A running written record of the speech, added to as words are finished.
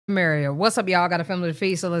Mario. What's up, y'all? Got a family to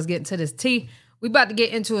feed, so let's get into this tea. We about to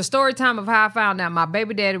get into a story time of how I found out my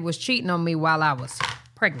baby daddy was cheating on me while I was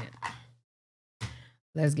pregnant.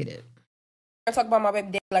 Let's get it. I talk about my baby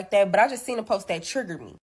daddy like that, but I just seen a post that triggered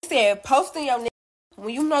me. He said, posting your nigga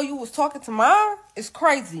when you know you was talking to mine is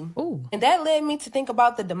crazy. Ooh. And that led me to think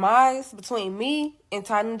about the demise between me and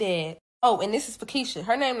Titan Dad. Oh, and this is for Keisha.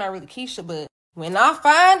 Her name not really Keisha, but when I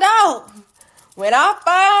find out,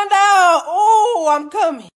 oh, I'm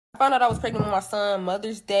coming. I found out I was pregnant with my son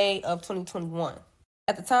Mother's Day of 2021.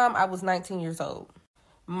 At the time, I was 19 years old.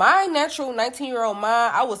 My natural 19-year-old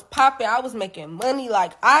mind, I was popping. I was making money.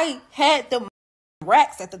 Like, I had the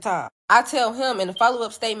racks at the time. I tell him, and the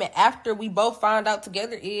follow-up statement after we both found out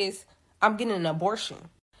together is, I'm getting an abortion.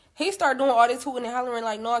 He started doing all this hooting and hollering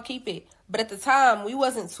like, no, I keep it. But at the time, we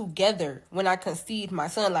wasn't together when I conceived my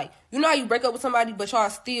son. Like, you know how you break up with somebody, but y'all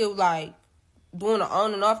still, like, doing an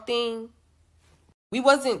on and off thing? We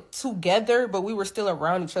wasn't together, but we were still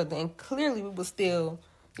around each other. And clearly, we was still,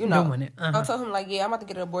 you know. Doing it. I told him, like, yeah, I'm about to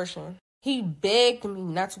get an abortion. He begged me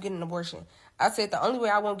not to get an abortion. I said the only way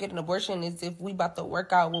I won't get an abortion is if we about to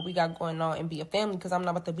work out what we got going on and be a family, because I'm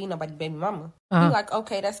not about to be nobody's baby mama. He like,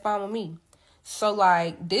 okay, that's fine with me. So,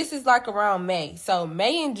 like, this is, like, around May. So,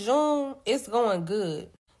 May and June, it's going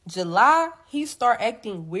good. July, he start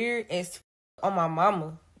acting weird as on my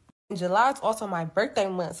mama. July is also my birthday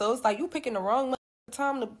month. So, it's like, you picking the wrong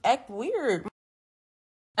time to act weird.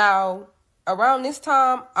 Now, around this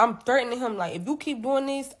time, I'm threatening him, like, if you keep doing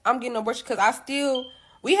this, I'm getting an abortion. Because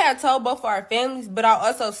we had told both of our families, but I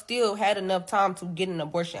also still had enough time to get an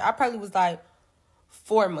abortion. I probably was, like,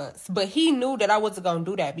 4 months. But he knew that I wasn't going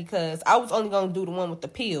to do that because I was only going to do the one with the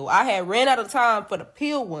pill. I had ran out of time for the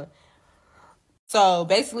pill one. So,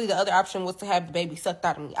 basically, the other option was to have the baby sucked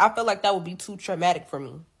out of me. I felt like that would be too traumatic for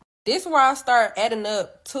me. This is where I started adding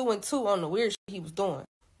up 2 and 2 on the weird shit he was doing.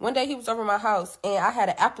 One day he was over my house and I had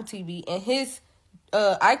an Apple TV and his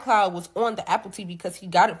iCloud was on the Apple TV because he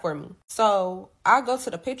got it for me. So I go to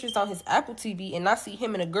the pictures on his Apple TV and I see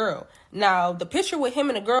him and a girl. Now the picture with him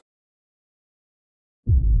and a girl.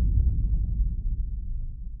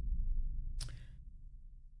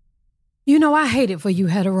 You know, I hate it for you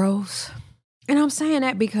heteros. And I'm saying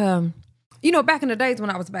that because, you know, back in the days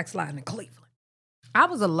when I was backsliding in Cleveland, I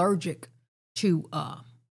was allergic to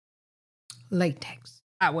latex.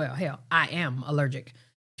 I am allergic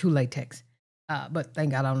to latex. But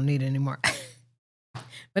thank God I don't need it anymore.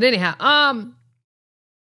 But anyhow,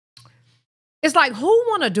 it's like, who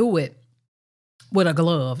want to do it with a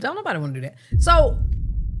glove? Don't nobody want to do that. So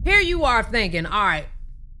here you are thinking, all right,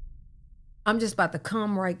 I'm just about to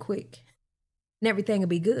come right quick and everything will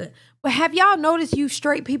be good. But have y'all noticed, you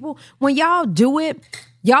straight people, when y'all do it,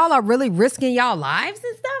 y'all are really risking y'all lives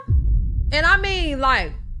and stuff? And I mean,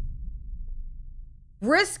 like,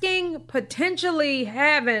 risking potentially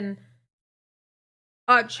having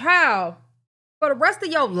a child for the rest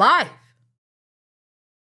of your life.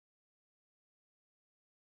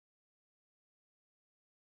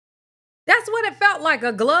 That's what it felt like,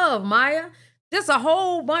 a glove, Maya. Just a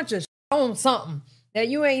whole bunch of on something that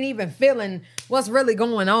you ain't even feeling what's really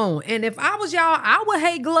going on. And if I was y'all, I would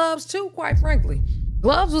hate gloves too, quite frankly.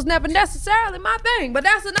 Gloves was never necessarily my thing, but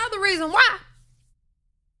that's another reason why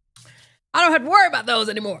I don't have to worry about those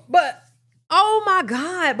anymore. But, oh my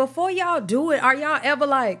God, before y'all do it, are y'all ever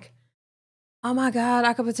like, oh my God,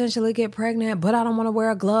 I could potentially get pregnant, but I don't want to wear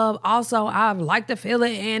a glove. Also, I like to feel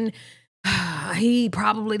it, and he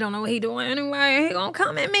probably don't know what he doing anyway. He gonna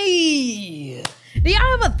come at me. Do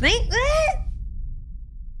y'all ever think that?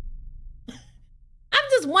 I'm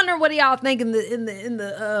just wondering what y'all think in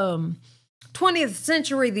the 20th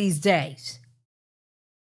century these days.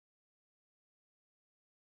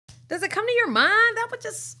 Does it come to your mind? That would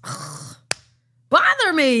just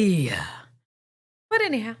bother me. But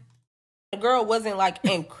anyhow. The girl wasn't like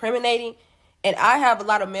incriminating, and I have a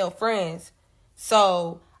lot of male friends.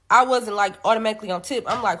 So I wasn't like automatically on tip.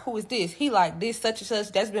 I'm like, who is this? He like, this such and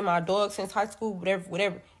such. That's been my dog since high school,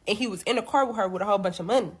 whatever. And he was in the car with her with a whole bunch of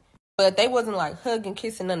money. But they wasn't like hugging,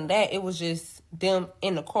 kissing, none of that. It was just them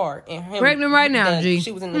in the car. And him pregnant right now, G.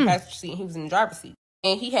 She was in the passenger seat and he was in the driver's seat.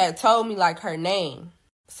 And he had told me like her name.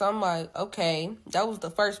 So I'm like, okay, that was the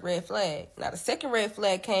first red flag. Now the second red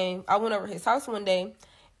flag came. I went over his house one day,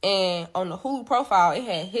 and on the Hulu profile, it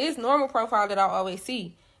had his normal profile that I always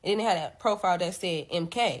see. And then it had that profile that said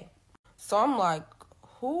MK. So I'm like,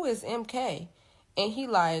 who is MK? And he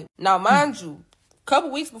like, now mind you, a couple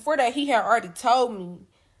weeks before that, he had already told me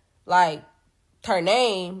like her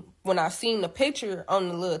name when I seen the picture on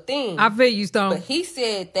the little thing. I feel you, Stone. But he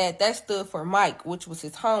said that stood for Mike, which was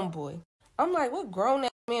his homeboy. I'm like, what grown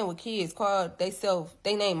ass men with kids call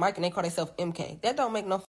they name Mike and they call themselves MK. That don't make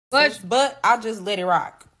no But- sense, but I just let it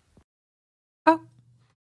rock. Oh.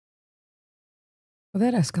 Well,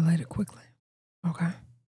 that escalated quickly. Okay.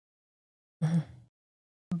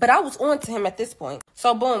 But I was on to him at this point.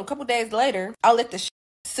 So boom, a couple days later, I let the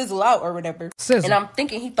sizzle out or whatever. Sizzle. And I'm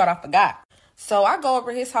thinking he thought I forgot. So I go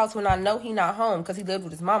over his house when I know he not home because he lived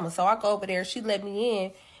with his mama. So I go over there, she let me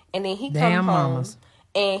in, and then he come home. Mamas.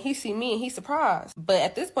 And he see me and he's surprised. But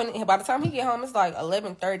at this point, by the time he get home, it's like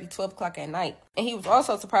 11:30, 12 o'clock at night. And he was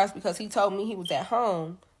also surprised because he told me he was at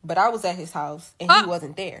home, but I was at his house and he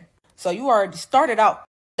wasn't there. So you already started out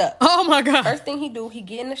up. Oh my God. First thing he do, he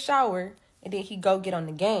get in the shower and then he go get on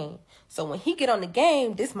the game. So when he get on the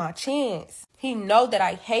game, this my chance. He know that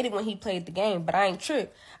I hated when he played the game, but I ain't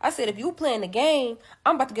tripped. I said, if you playing the game,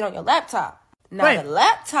 I'm about to get on your laptop. Now Wait. the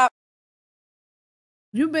laptop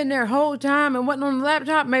You been there whole time and wasn't on the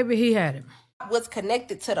laptop? Maybe he had it. was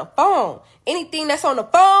connected to the phone. Anything that's on the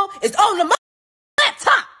phone is on the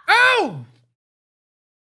laptop. Oh!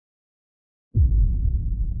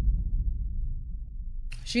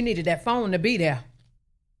 She needed that phone to be there.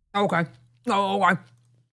 Okay. Oh, okay.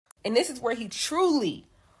 And this is where he truly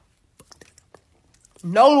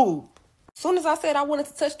no. As soon as I said I wanted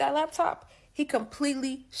to touch that laptop, he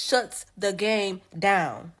completely shuts the game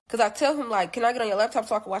down. Because I tell him, like, can I get on your laptop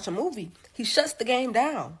so I can watch a movie? He shuts the game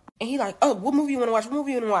down. And he like, oh, what movie you want to watch? What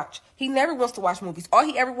movie you want to watch? He never wants to watch movies. All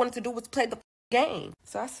he ever wanted to do was play the game.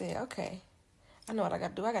 So I said, okay, I know what I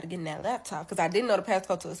got to do. I got to get in that laptop. Because I didn't know the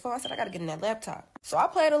passcode to his phone. I said, I got to get in that laptop. So I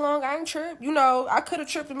played along. I ain't tripped. You know, I could have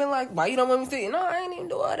tripped and been like, why you don't want me to see it? No, I ain't even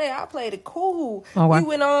do all that. I played it cool. Oh, wow. We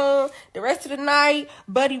went on the rest of the night.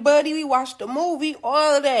 Buddy. We watched the movie.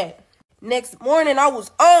 All of that. Next morning, I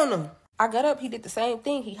was on him. I got up. He did the same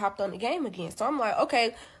thing. He hopped on the game again. So I'm like,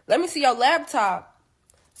 okay, let me see your laptop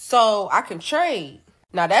so I can trade.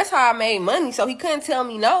 Now, that's how I made money. So he couldn't tell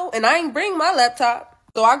me no. And I ain't bring my laptop.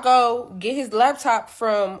 So I go get his laptop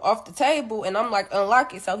from off the table. And I'm like,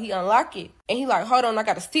 unlock it. So he unlock it. And he like, hold on, I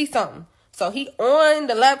got to see something. So he on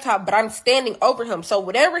the laptop, but I'm standing over him. So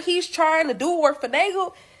whatever he's trying to do or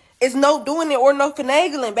finagle, it's no doing it or no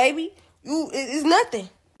finagling, baby. It's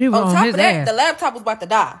nothing. On top of that, the laptop was about to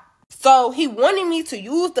die. So he wanted me to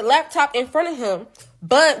use the laptop in front of him,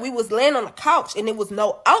 but we was laying on the couch and there was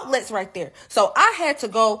no outlets right there. So I had to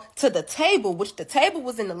go to the table, which the table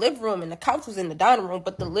was in the living room and the couch was in the dining room,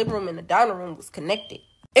 but the living room and the dining room was connected.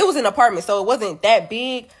 It was an apartment, so it wasn't that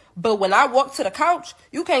big. But when I walked to the couch,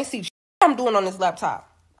 you can't see shit I'm doing on this laptop.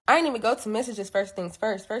 I didn't even go to messages first things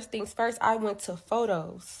first. First things first, I went to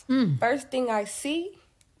photos. First thing I see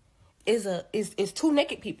is two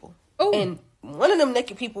naked people. Ooh. And one of them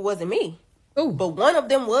naked people wasn't me. Ooh. But one of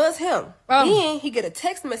them was him. Oh. Then he get a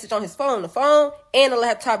text message on his phone, the phone and the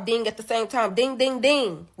laptop ding at the same time. Ding, ding,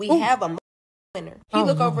 ding. We have a winner. He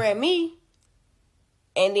look over at me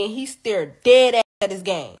and then he stared dead at his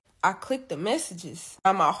game. I clicked the messages.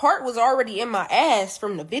 My heart was already in my ass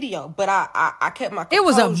from the video, but I kept my composure. It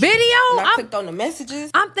was a video? And I clicked on the messages.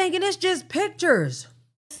 I'm thinking it's just pictures.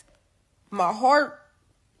 My heart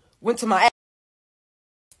went to my ass.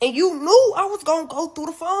 And you knew I was going to go through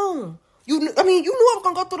the phone. You knew I was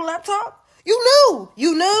going to go through the laptop. You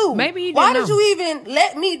knew. Maybe you didn't Why know. did you even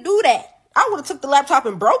let me do that? I would have took the laptop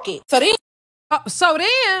and broke it. So then, wait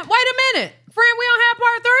a minute. Friend, we don't have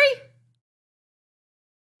part 3?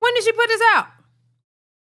 When did she put this out?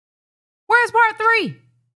 Where's part 3?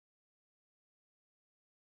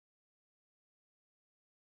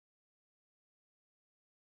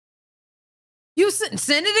 You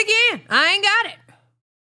send it again. I ain't got it.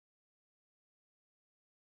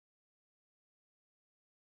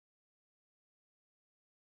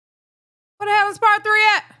 What the hell is part 3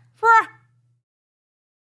 at?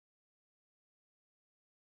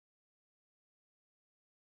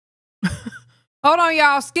 Hold on,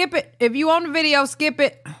 y'all. Skip it. If you on the video, skip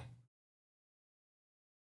it.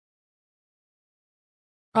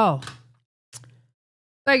 Oh.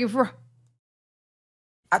 Thank you for...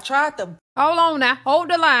 I tried to... Hold on now. Hold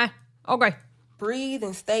the line. Okay. Breathe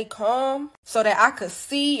and stay calm so that I could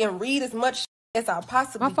see and read as much as I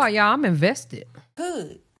possibly My fault, y'all. I'm invested.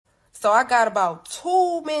 could. So I got about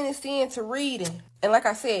 2 minutes into reading. And like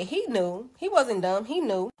I said, he knew. He wasn't dumb. He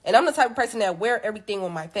knew. And I'm the type of person that wear everything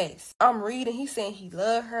on my face. I'm reading. He's saying he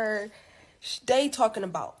loved her. They talking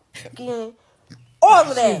about again. All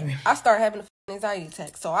of that. I start having a anxiety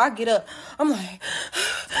attack. So I get up. I'm like,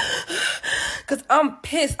 because I'm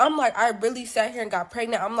pissed. I'm like, I really sat here and got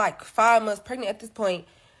pregnant. I'm like 5 months pregnant at this point.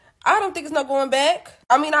 I don't think it's no going back.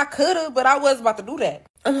 I mean, I could have, but I was about to do that.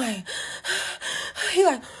 I'm like, he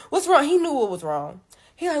like, what's wrong? He knew what was wrong.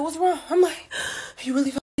 He like, what's wrong? I'm like, you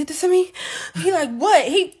really did this to me? He like, what?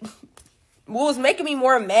 What was making me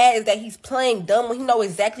more mad is that he's playing dumb when he know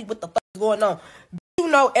exactly what the fuck is going on. You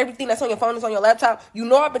know everything that's on your phone is on your laptop. You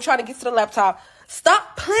know I've been trying to get to the laptop.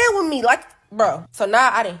 Stop playing with me, like, bro. So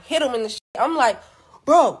now I done hit him in the shit. I'm like,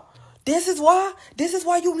 bro, this is why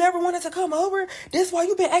you never wanted to come over. This is why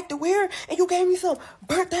you been acting weird and you gave me some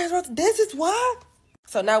birthday roses. This is why.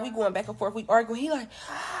 So now we going back and forth. We arguing. He like,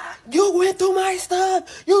 you went through my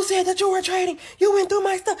stuff. You said that you were trading. You went through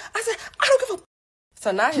my stuff. I said, I don't give a.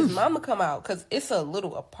 So now his mama come out because it's a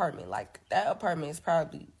little apartment. Like, that apartment is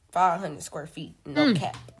probably 500 square feet. No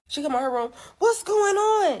cap. She come out her room. What's going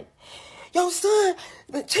on? Yo, son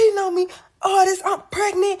been cheating on me. All this, I'm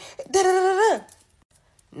pregnant. Da-da-da-da-da.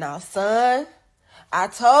 Now, son, I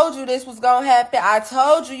told you this was going to happen. I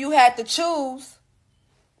told you you had to choose.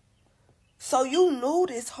 So you knew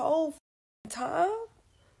this whole time?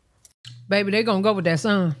 Baby, they going to go with that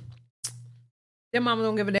son. Their mama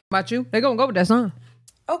don't give a damn about you. They going to go with that son.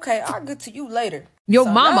 Okay, I'll get to you later. Your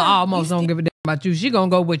mama almost don't give a damn about you. She going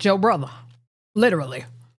to go with your brother. Literally.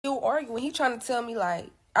 You arguing. He trying to tell me, like,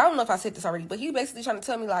 I don't know if I said this already, but he basically trying to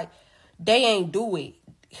tell me, like, they ain't do it.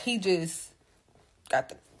 He just got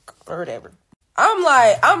the, or whatever. I'm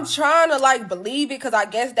like, I'm trying to, like, believe it because I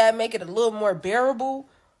guess that make it a little more bearable.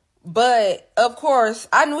 But, of course,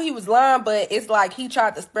 I knew he was lying, but it's like he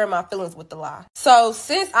tried to spare my feelings with the lie. So,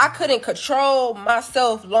 since I couldn't control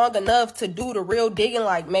myself long enough to do the real digging,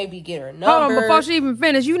 like maybe get her number. Hold on, before she even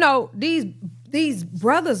finished, you know, these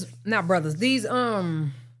brothers, not brothers, these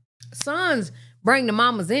sons bring the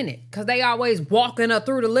mamas in it because they always walking her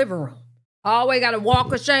through the living room. Always got to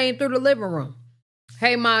walk her shame through the living room.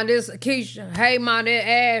 Hey, ma, this Keisha. Hey, ma, this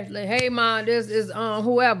Ashley. Hey, ma, this is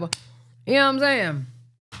whoever. You know what I'm saying?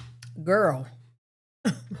 Girl.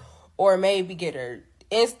 Or maybe get her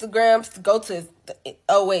Instagrams to go to,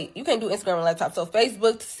 oh wait, you can't do Instagram on laptop. So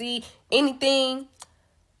Facebook to see anything.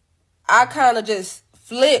 I kind of just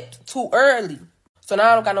flipped too early. So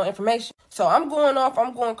now I don't got no information. So I'm going off,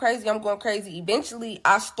 I'm going crazy. Eventually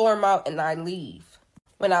I storm out and I leave.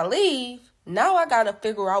 When I leave, now I got to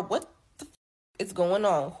figure out what the is going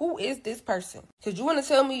on. Who is this person? Because you want to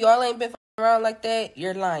tell me y'all ain't been around like that?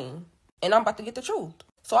 You're lying. And I'm about to get the truth.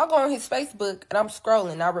 So I go on his Facebook and I'm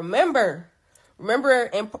scrolling. Now remember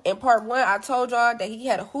in part 1, I told y'all that he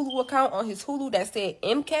had a Hulu account on his Hulu that said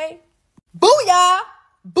MK. Booyah!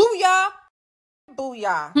 Booyah!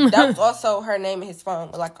 Booyah. That was also her name in his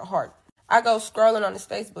phone with like a heart. I go scrolling on his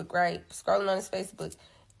Facebook, right?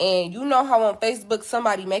 And you know how on Facebook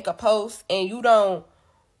somebody make a post and you don't,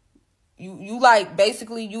 you like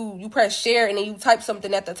basically you press share and then you type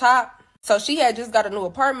something at the top. So she had just got a new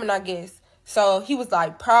apartment, I guess. So he was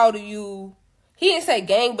like, proud of you. He didn't say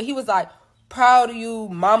gang, but he was like, proud of you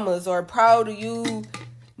mamas or proud of you.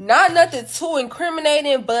 Not nothing too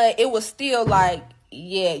incriminating, but it was still like,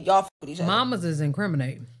 yeah, y'all with each other. Mamas is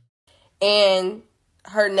incriminating. And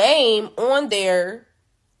her name on there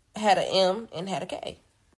had an M and had a K.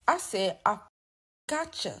 I said, I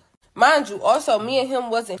gotcha. Mind you, also, me and him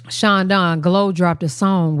wasn't... Sean Don Glow dropped a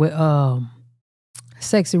song with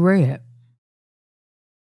Sexy Red.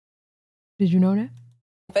 Did you know that?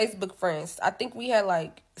 Facebook friends. I think we had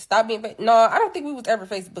like stopped being no, I don't think we was ever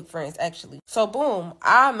Facebook friends actually. So boom,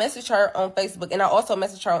 I messaged her on Facebook and I also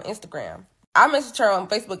messaged her on Instagram. I messaged her on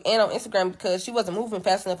Facebook and on Instagram because she wasn't moving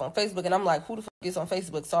fast enough on Facebook and I'm like, who the fuck is on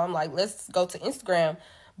Facebook? So I'm like, let's go to Instagram.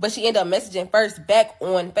 But she ended up messaging first back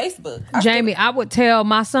on Facebook. Jamie, I would tell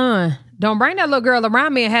my son, don't bring that little girl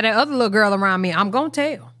around me and have that other little girl around me. I'm gonna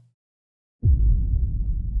tell.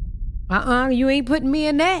 You ain't putting me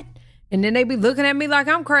in that. And then they be looking at me like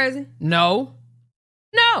I'm crazy. No.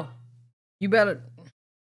 You better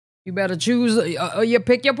choose. You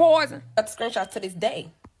pick your poison. Got the screenshot to this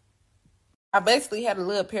day. I basically had a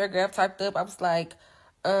little paragraph typed up. I was like,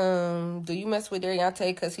 do you mess with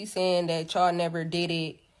Deontay? Because he's saying that y'all never did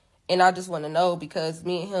it. And I just want to know because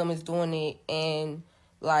me and him is doing it. And,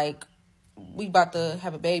 like, we about to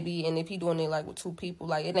have a baby. And if he doing it, like, with 2 people,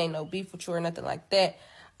 like, it ain't no beef with you or nothing like that.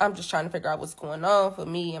 I'm just trying to figure out what's going on for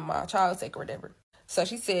me and my child's sake or whatever. So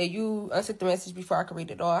she said, you unsent the message before I could read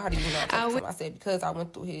it all. How do you know? I said, because I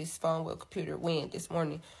went through his phone with a computer this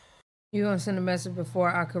morning. You unsent the message before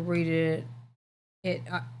I could read it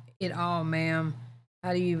all, ma'am.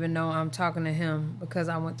 How do you even know I'm talking to him? Because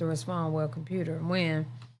I went through his phone with a computer. When?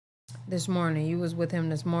 This morning. You was with him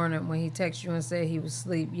this morning when he texted you and said he was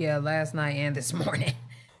asleep. Yeah, last night and this morning.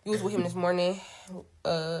 You was with him this morning?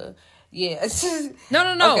 Yeah.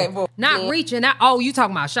 No. Okay, well, not reaching out. Oh, you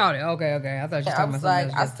talking about Shawty. Okay. I thought you talking about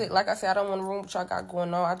something else. I said, I don't want to ruin what y'all got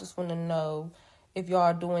going on. I just want to know if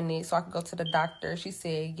y'all doing it so I can go to the doctor. She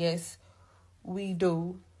said, yes, we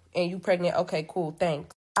do. And you pregnant? Okay, cool,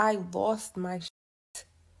 thanks. I lost my shit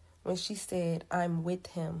when she said, I'm with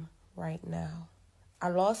him right now. I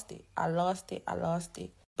lost it.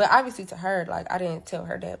 But obviously to her, like, I didn't tell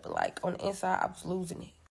her that. But, like, on the inside, I was losing it.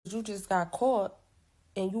 You just got caught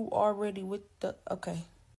and you already with the... Okay.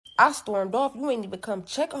 I stormed off. You ain't even come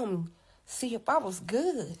check on me. See if I was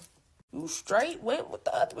good. You straight went with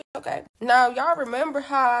the other way. Okay. Now, y'all remember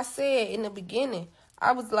how I said in the beginning,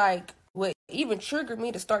 I was like, what even triggered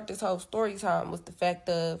me to start this whole story time was the fact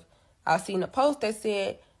of I seen a post that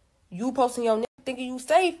said, you posting your nigga thinking you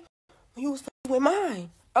safe when you was with mine.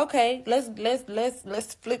 Okay, let's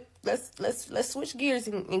switch gears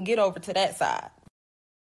and get over to that side.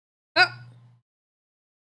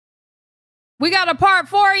 We got a part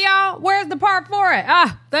 4, y'all. Where's the part 4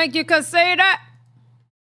 at? Thank you, concede.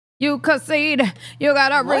 You concede. You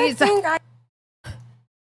got a reason. One thing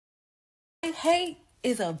I hate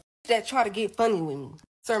is a that try to get funny with me.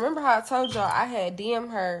 So remember how I told y'all I had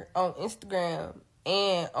DM her on Instagram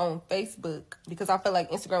and on Facebook because I felt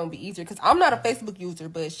like Instagram would be easier because I'm not a Facebook user,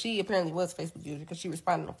 but she apparently was a Facebook user because she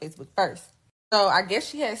responded on Facebook first. So I guess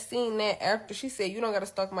she had seen that after she said, you don't got to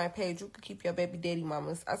stalk my page. You can keep your baby daddy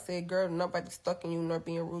mamas. I said, girl, nobody's stalking you nor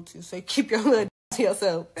being rude to you. So you keep your little to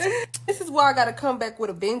yourself. This is why I got to come back with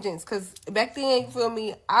a vengeance. Because back then, you feel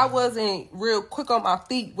me, I wasn't real quick on my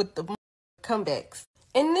feet with the comebacks.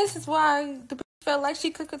 And this is why the bitch felt like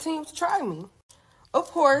she could continue to try me.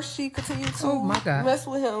 Of course, she continued to mess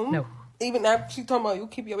with him. No. Even after she told me, you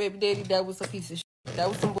keep your baby daddy, that was a piece of shit. That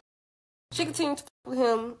was some bullshit. She continued to fuck with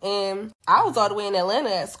him, and I was all the way in Atlanta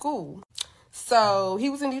at school. So he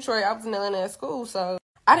was in Detroit, I was in Atlanta at school, so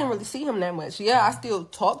I didn't really see him that much. Yeah, I still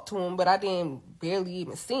talked to him, but I didn't barely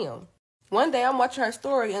even see him. One day I'm watching her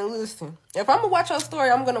story, and listen, if I'm gonna watch her story,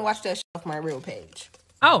 I'm gonna watch that shit off my real page.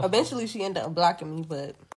 Oh. Eventually she ended up blocking me,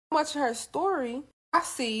 but I'm watching her story, I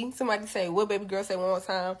see somebody say, what baby girl say one more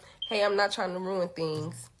time? Hey, I'm not trying to ruin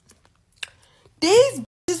things. These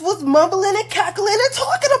bitches was mumbling and cackling and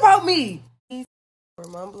talking about me. These were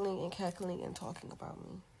mumbling and cackling and talking about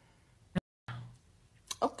me.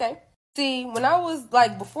 Okay. See, when I was,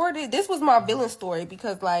 like, before this was my villain story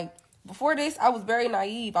because, like, before this, I was very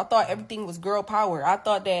naive. I thought everything was girl power. I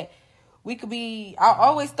thought that we could be, I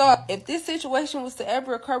always thought if this situation was to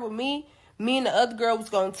ever occur with me and the other girl was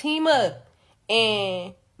going to team up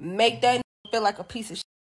and make that feel like a piece of shit.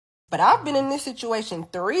 But I've been in this situation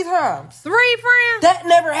 3 times. 3 friends? That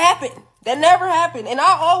never happened. And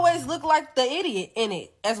I always look like the idiot in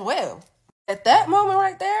it as well. At that moment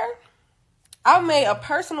right there, I made a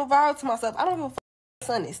personal vow to myself. I don't give a fuck if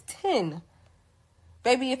my son is 10.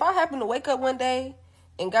 Baby, if I happen to wake up one day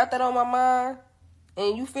and got that on my mind,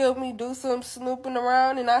 and you feel me do some snooping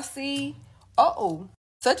around and I see,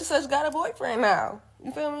 such and such got a boyfriend now.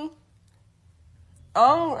 You feel me?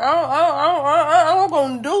 I'm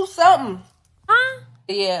gonna do something. Huh?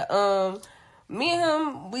 Yeah, me and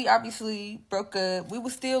him, we obviously broke up. We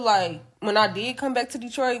was still like, when I did come back to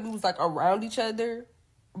Detroit, we was like around each other.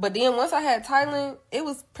 But then once I had Thailand, it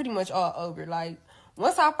was pretty much all over. Like,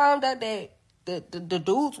 once I found out that the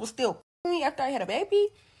dudes was still me after I had a baby,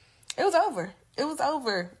 it was over.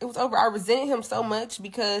 I resented him so much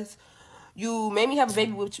because you made me have a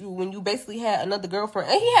baby with you when you basically had another girlfriend.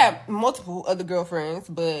 And he had multiple other girlfriends,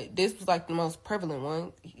 but this was like the most prevalent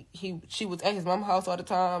one. She was at his mom's house all the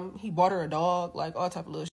time. He bought her a dog, like all type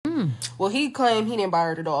of little shit. Well, he claimed he didn't buy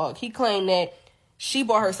her the dog. He claimed that she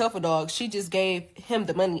bought herself a dog. She just gave him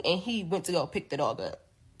the money and he went to go pick the dog up.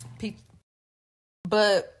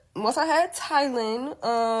 But once I had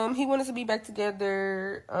Thailand, he wanted to be back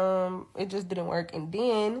together. It just didn't work. And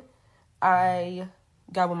then I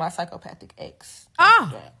got with my psychopathic ex.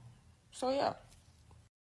 So, yeah.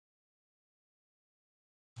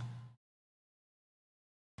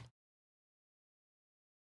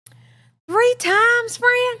 Three times,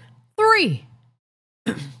 friend? 3.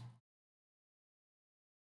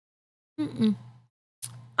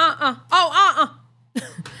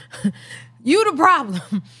 You the problem.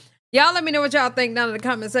 Y'all let me know what y'all think down in the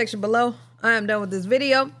comment section below. I am done with this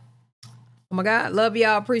video. Oh my God. Love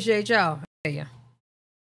y'all. Appreciate y'all. Yeah.